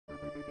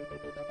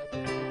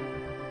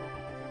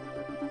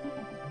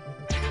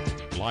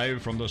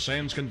Live from the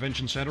Sands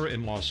Convention Center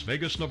in Las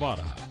Vegas,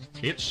 Nevada,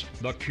 it's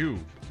theCUBE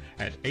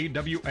at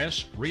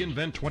AWS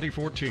reInvent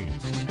 2014.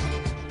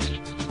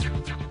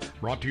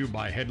 Brought to you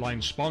by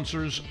headline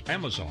sponsors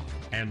Amazon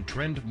and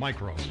Trend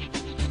Micro.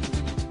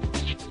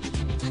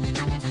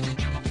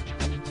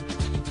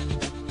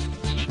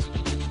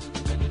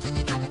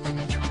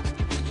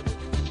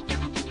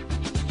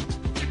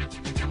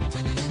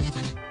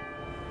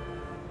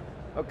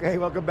 Okay,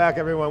 welcome back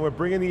everyone. We're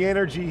bringing the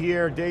energy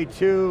here, day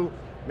 2.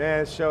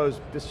 Man, this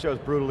show's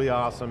brutally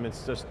awesome.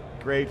 It's just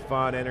great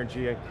fun,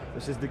 energy.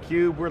 This is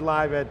theCUBE, we're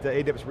live at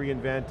AWS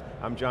reInvent.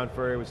 I'm John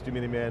Furrier with Stu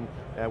Miniman.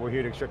 We're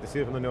here to extract the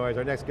signal from the noise.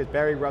 Our next guest,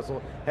 Barry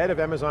Russell, head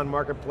of Amazon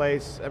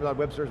Marketplace, Amazon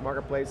Web Services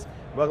Marketplace.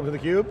 Welcome to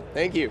theCUBE.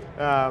 Thank you.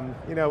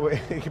 You know,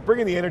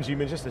 bringing the energy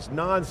means just this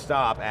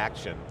non-stop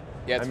action.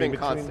 Yeah, it's been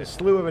constant. Between a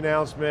slew of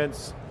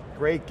announcements,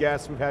 great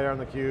guests we've had here on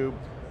theCUBE.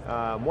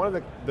 One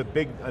of the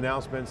big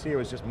announcements here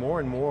was just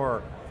more and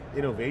more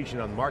innovation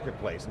on the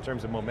marketplace in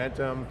terms of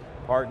momentum,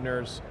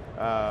 partners.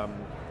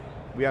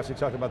 We actually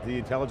talked about the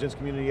intelligence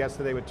community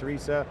yesterday with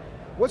Teresa.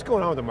 What's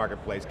going on with the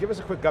marketplace? Give us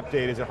a quick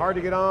update. Is it hard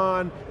to get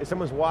on? If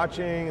someone's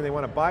watching and they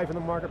want to buy from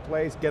the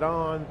marketplace, get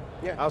on?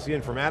 Yeah. Obviously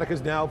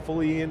Informatica's now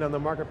fully in on the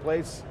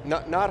marketplace.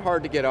 Not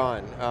hard to get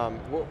on.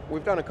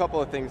 We've done a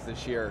couple of things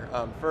this year.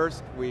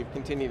 First, we've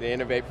continued to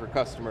innovate for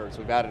customers.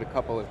 We've added a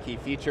couple of key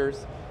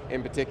features.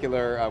 In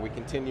particular, we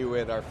continue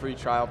with our free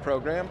trial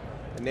program.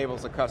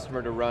 Enables a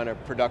customer to run a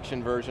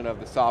production version of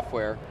the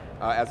software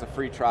as a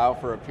free trial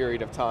for a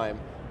period of time,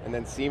 and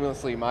then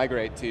seamlessly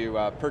migrate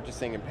to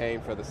purchasing and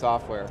paying for the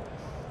software.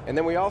 And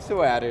then we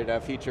also added a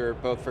feature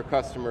both for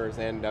customers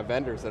and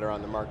vendors that are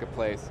on the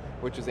marketplace,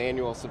 which is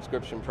annual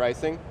subscription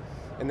pricing.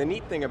 And the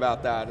neat thing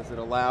about that is it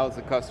allows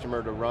a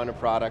customer to run a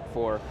product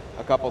for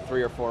a couple,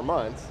 3 or 4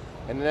 months,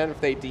 and then if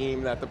they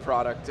deem that the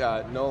product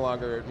no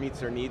longer meets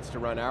their needs to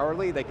run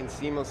hourly, they can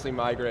seamlessly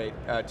migrate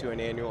to an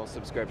annual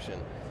subscription.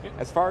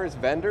 As far as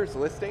vendors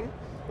listing,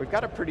 we've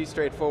got a pretty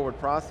straightforward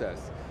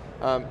process.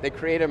 They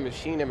create a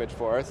machine image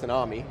for us, an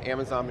AMI,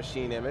 Amazon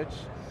machine image.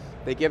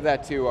 They give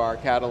that to our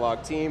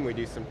catalog team. We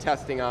do some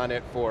testing on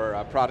it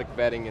for product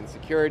vetting and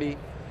security.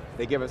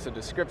 They give us a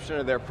description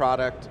of their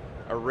product,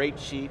 a rate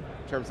sheet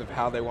in terms of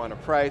how they want to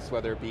price,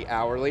 whether it be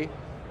hourly,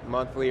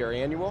 monthly, or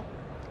annual.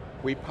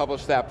 We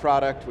publish that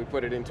product, we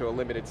put it into a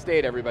limited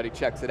state, everybody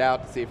checks it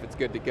out to see if it's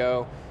good to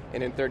go,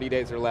 and in 30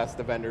 days or less,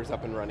 the vendor's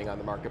up and running on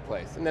the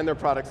marketplace. And then their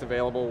product's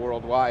available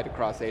worldwide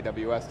across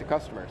AWS to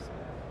customers.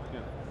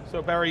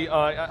 So Barry,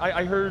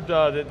 I heard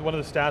that one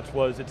of the stats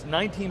was it's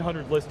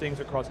 1,900 listings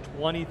across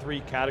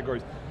 23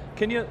 categories.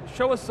 Can you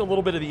show us a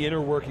little bit of the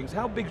inner workings?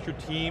 How big's your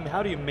team?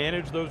 How do you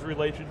manage those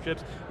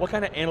relationships? What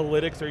kind of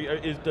analytics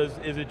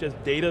is it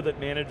just data that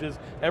manages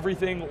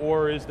everything,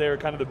 or is there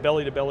kind of the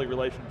belly-to-belly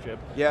relationship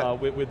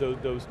with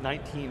those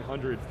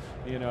 1,900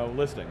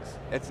 listings?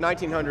 It's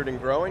 1,900 and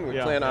growing. We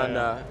plan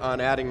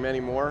on adding many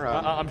more.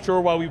 I'm sure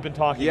while we've been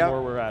talking,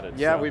 more we're added.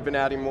 Yeah, so. We've been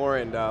adding more,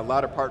 and a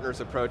lot of partners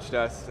approached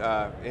us,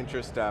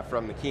 interest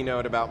from the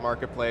keynote about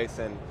Marketplace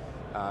and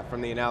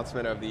from the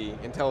announcement of the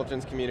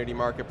intelligence community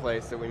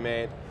Marketplace that we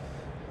made.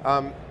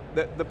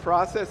 The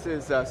process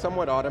is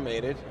somewhat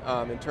automated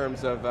in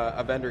terms of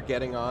a vendor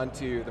getting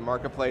onto the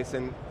marketplace,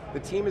 and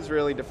the team is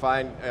really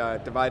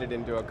divided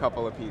into a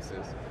couple of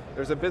pieces.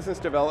 There's a business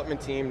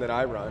development team that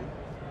I run,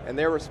 and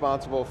they're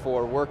responsible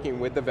for working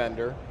with the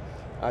vendor,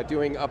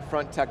 doing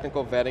upfront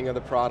technical vetting of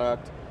the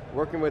product,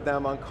 working with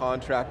them on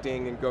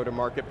contracting and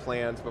go-to-market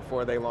plans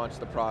before they launch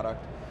the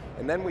product.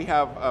 And then we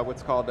have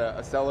what's called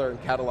a seller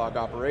and catalog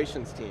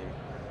operations team.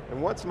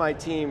 And once my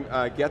team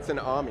gets an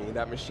AMI,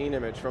 that machine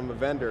image from a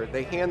vendor,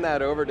 they hand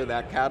that over to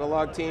that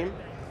catalog team,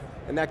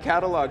 and that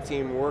catalog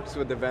team works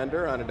with the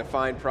vendor on a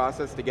defined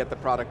process to get the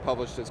product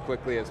published as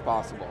quickly as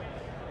possible.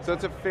 So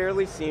it's a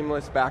fairly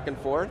seamless back and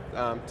forth,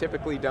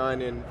 typically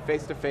done in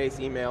face-to-face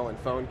email and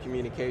phone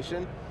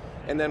communication,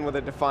 and then with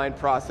a defined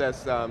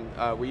process,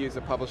 we use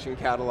a publishing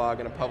catalog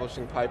and a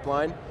publishing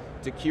pipeline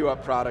to queue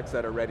up products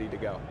that are ready to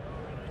go.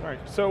 All right,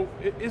 so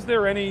is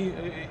there any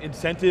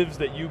incentives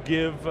that you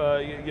give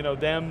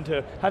them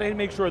to, how do you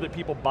make sure that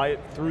people buy it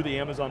through the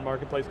Amazon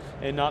Marketplace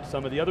and not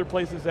some of the other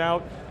places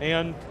out?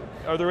 And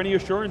are there any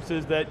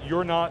assurances that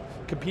you're not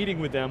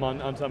competing with them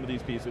on some of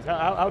these pieces?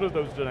 How do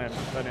those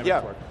dynamics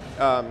work?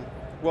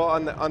 Well,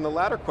 on the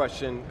latter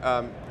question,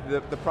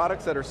 the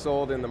products that are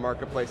sold in the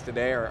marketplace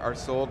today are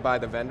sold by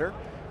the vendor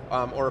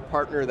or a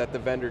partner that the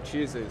vendor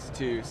chooses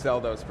to sell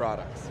those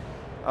products.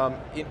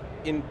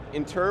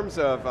 In terms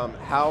of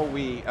how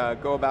we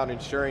go about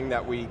ensuring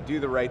that we do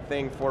the right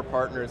thing for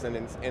partners and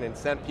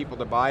incent people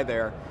to buy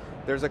there,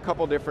 there's a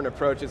couple different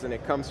approaches, and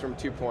it comes from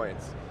 2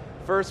 points.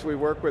 First, we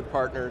work with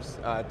partners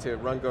to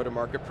run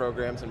go-to-market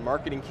programs and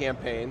marketing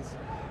campaigns.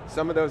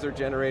 Some of those are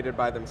generated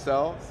by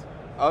themselves.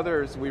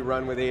 Others we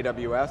run with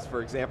AWS.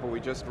 For example, we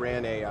just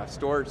ran a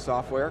storage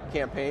software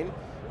campaign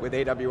with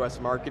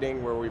AWS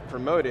Marketing where we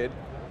promoted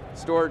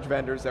storage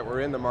vendors that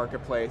were in the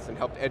marketplace and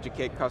helped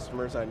educate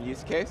customers on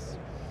use case.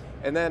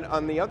 And then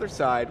on the other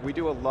side, we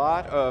do a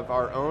lot of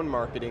our own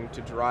marketing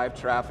to drive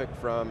traffic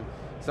from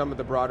some of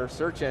the broader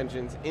search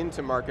engines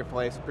into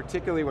Marketplace,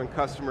 particularly when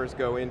customers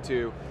go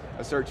into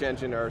a search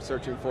engine or are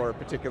searching for a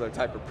particular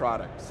type of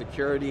product.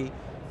 Security,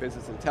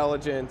 business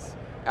intelligence,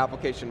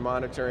 application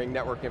monitoring,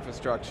 network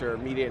infrastructure,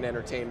 media and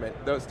entertainment,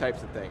 those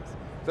types of things.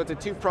 So it's a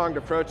two-pronged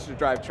approach to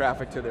drive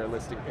traffic to their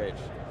listing page.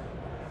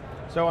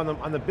 So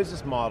on the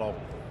business model,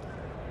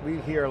 we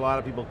hear a lot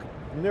of people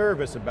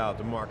nervous about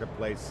the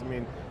Marketplace. I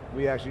mean,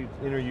 we actually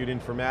interviewed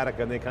Informatica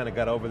and they kind of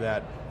got over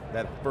that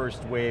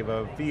first wave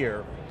of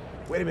fear.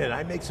 Wait a minute,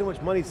 I make so much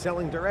money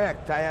selling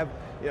direct. I have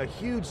a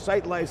huge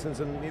site license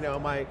and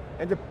my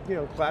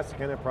classic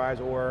enterprise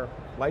or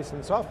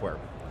licensed software.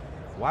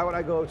 Why would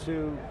I go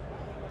to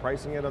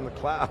pricing it on the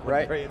cloud?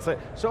 Right. It's like,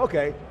 so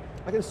okay,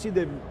 I can see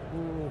the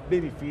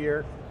maybe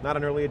fear, not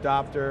an early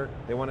adopter,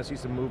 they want to see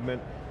some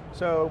movement.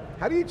 So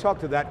how do you talk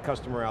to that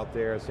customer out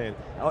there saying,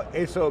 oh,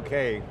 it's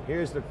okay,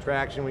 here's the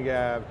traction we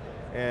have,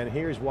 and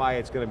here's why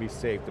it's going to be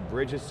safe. The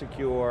bridge is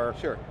secure.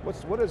 Sure.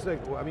 What is the,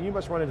 I mean, you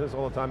must run into this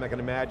all the time, I can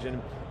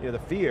imagine, the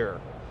fear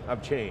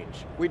of change.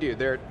 We do,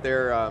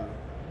 there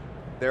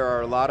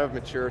are a lot of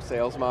mature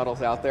sales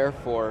models out there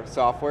for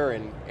software,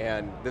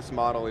 and this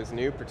model is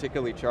new,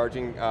 particularly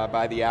charging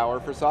by the hour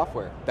for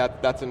software.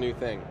 That's a new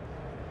thing.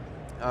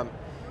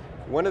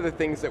 One of the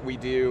things that we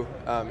do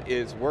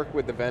is work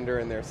with the vendor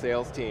and their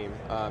sales team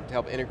to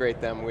help integrate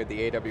them with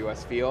the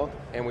AWS field,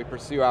 and we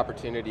pursue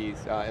opportunities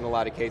in a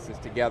lot of cases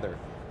together,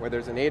 where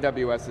there's an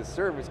AWS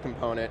service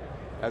component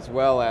as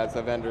well as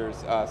a vendor's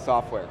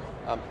software.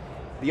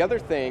 The other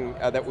thing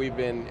that we've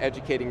been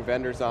educating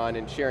vendors on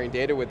and sharing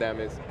data with them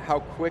is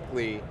how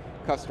quickly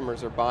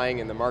customers are buying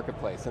in the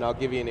Marketplace, and I'll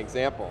give you an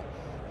example.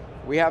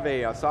 We have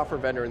a software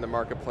vendor in the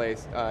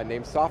Marketplace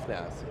named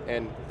SoftNaz,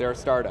 and they're a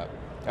startup.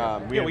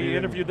 We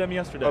interviewed them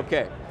yesterday.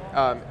 Okay,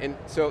 and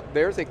so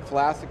there's a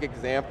classic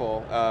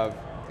example of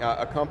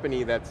a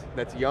company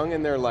that's young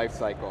in their life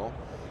cycle.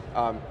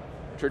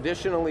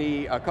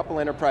 Traditionally, a couple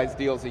enterprise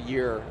deals a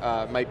year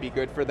might be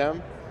good for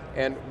them.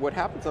 And what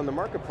happens on the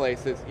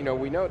Marketplace is,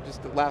 we know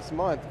just last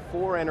month,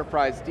 4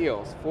 enterprise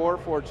deals, 4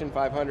 Fortune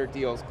 500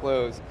 deals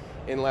closed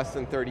in less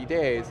than 30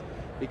 days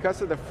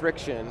because of the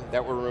friction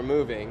that we're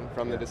removing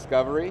from the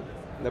discovery,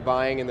 the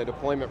buying, and the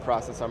deployment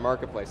process on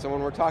Marketplace. So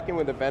when we're talking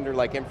with a vendor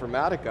like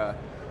Informatica,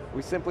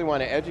 we simply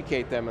want to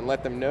educate them and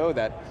let them know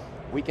that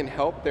we can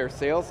help their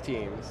sales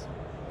teams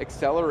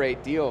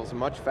accelerate deals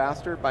much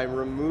faster by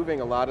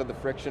removing a lot of the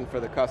friction for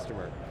the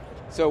customer.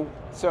 So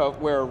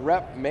where a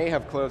rep may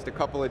have closed a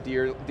couple of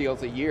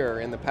deals a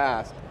year in the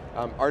past,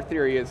 our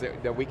theory is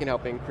that we can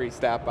help increase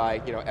that by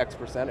X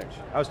percentage.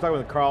 I was talking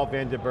with Carl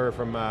Van de Boer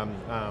from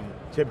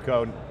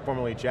Tibco,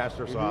 formerly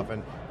JasperSoft,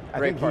 and I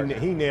think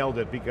he nailed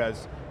it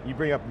because you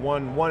bring up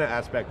one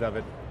aspect of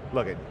it.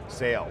 Look,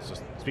 sales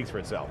just speaks for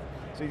itself.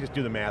 So you just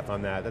do the math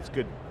on that. That's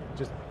good.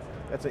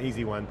 That's an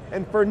easy one.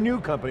 And for new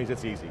companies,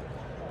 it's easy.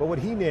 But what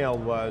he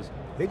nailed was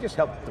they just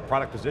helped the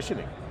product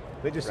positioning.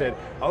 They just said,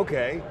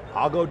 okay,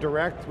 I'll go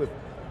direct with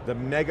the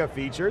mega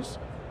features,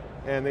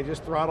 and they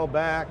just throttle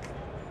back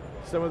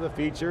some of the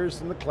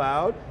features in the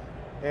cloud,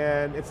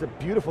 and it's a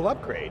beautiful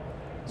upgrade.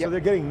 Yep. So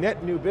they're getting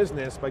net new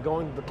business by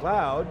going to the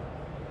cloud.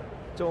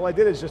 So all I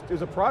did is it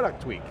was a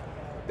product tweak.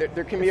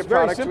 There can be a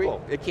product tweak.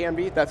 It can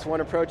be, that's one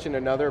approach, and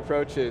another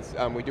approach is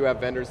we do have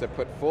vendors that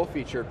put full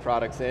featured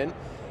products in,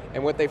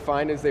 and what they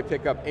find is they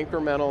pick up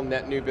incremental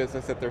net new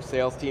business that their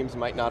sales teams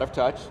might not have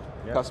touched,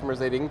 customers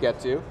they didn't get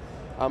to,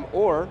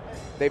 or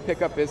they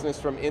pick up business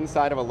from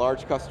inside of a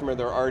large customer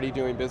they're already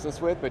doing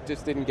business with, but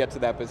just didn't get to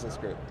that business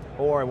group.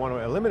 Or I want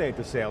to eliminate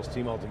the sales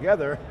team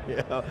altogether.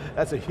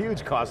 That's a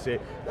huge cost.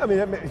 I mean,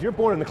 if you're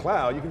born in the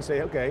cloud, you can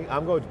say, okay,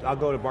 I'll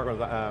go to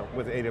market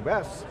with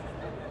AWS,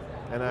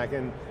 and I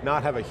can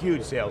not have a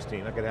huge sales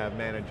team. I can have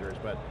managers,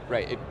 but.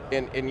 Right,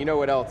 and you know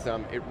what else?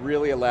 It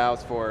really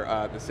allows for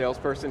the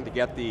salesperson to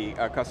get the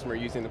customer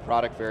using the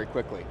product very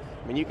quickly.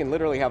 I mean, you can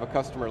literally have a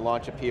customer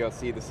launch a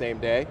POC the same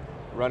day,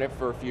 run it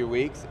for a few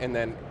weeks, and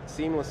then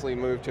seamlessly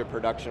move to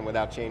production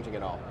without changing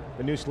at all.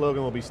 The new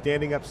slogan will be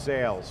standing up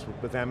sales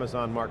with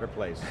Amazon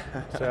Marketplace.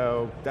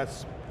 So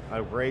that's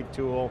a great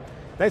tool.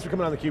 Thanks for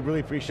coming on theCUBE, really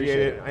appreciate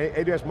it.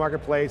 AWS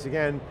Marketplace,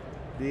 again,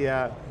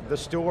 the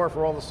store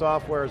for all the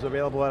software is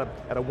available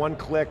at a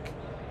one-click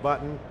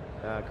button.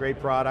 Great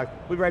product.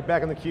 We'll be right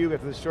back on theCUBE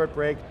after this short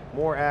break.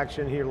 More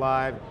action here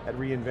live at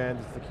reInvent.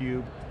 It's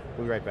theCUBE.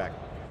 We'll be right back.